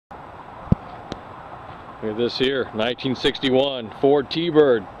Look at this here, 1961 Ford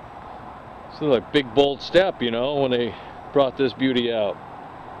T-Bird. It's like a big bold step, you know, when they brought this beauty out.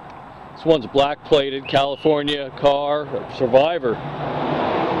 This one's black plated, California car, survivor.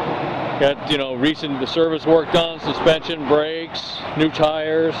 Got, you know, recent service work done, suspension, brakes, new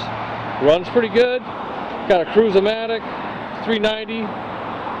tires. Runs pretty good. Got a Cruise-o-Matic 390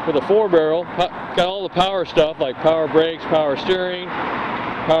 with a 4-barrel. Got all the power stuff like power brakes, power steering,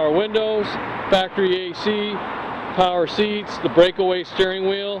 power windows, factory AC, power seats, the breakaway steering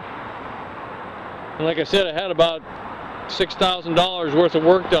wheel. And like I said, I had about $6,000 worth of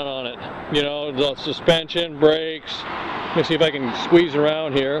work done on it. You know, the suspension, brakes. Let me see if I can squeeze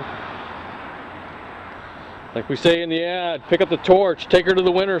around here. Like we say in the ad, pick up the torch, take her to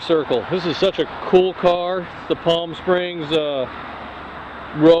the winner's circle. This is such a cool car. The Palm Springs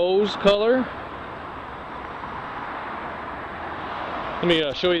rose color. Let me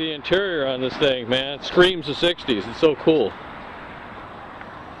show you the interior on this thing, man. It screams the 60s. It's so cool.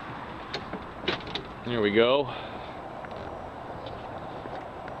 There we go.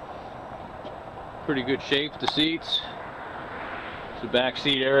 Pretty good shape, the seats. It's the back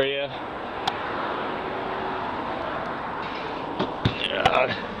seat area.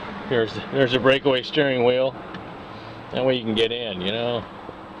 Yeah. There's a breakaway steering wheel. That way you can get in, you know.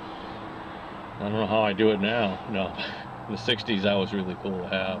 I don't know how I do it now. No. In the 60s that was really cool to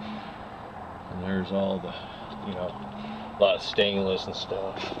have. And there's all the, you know, a lot of stainless and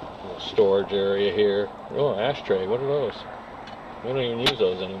stuff. A little storage area here. Oh, ashtray, what are those? We don't even use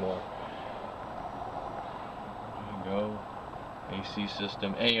those anymore. There you go. AC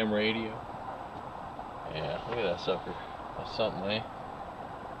system, AM radio. Yeah, look at that sucker. That's something, eh?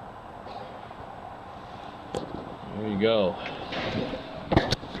 There you go.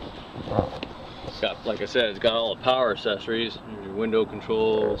 It's got, like I said, it's got all the power accessories. There's your window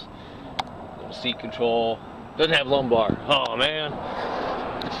controls, little seat control. Doesn't have lumbar. Oh man.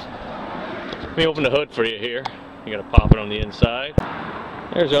 Let me open the hood for you here. You gotta pop it on the inside.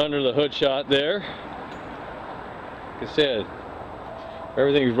 There's under the hood shot there. Like I said,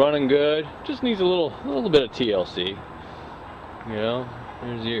 everything's running good. Just needs a little bit of TLC. You know,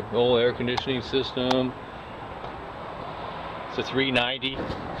 there's your old air conditioning system. It's a 390.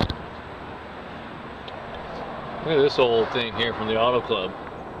 Look at this old thing here from the Auto Club.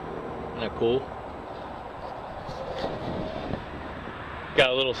 Isn't that cool?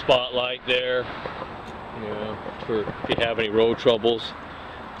 Got a little spotlight there, you know, for if you have any road troubles.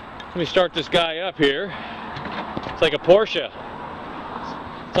 Let me start this guy up here. It's like a Porsche.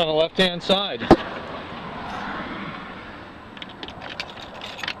 It's on the left-hand side.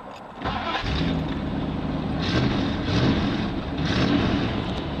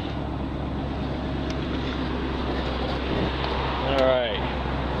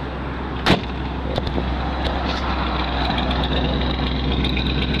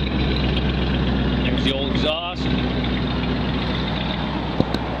 Exhaust.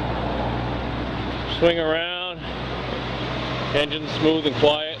 Swing around. Engine smooth and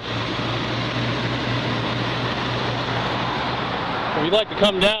quiet. If you'd like to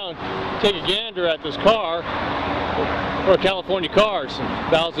come down, take a gander at this car, or California Cars,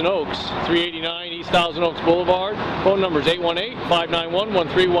 Thousand Oaks, 389 East Thousand Oaks Boulevard. Phone number is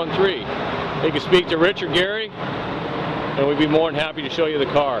 818-591-1313. You can speak to Rich or Gary, and we'd be more than happy to show you the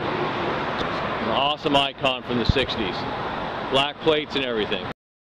car. An awesome icon from the 60s. Black plates and everything.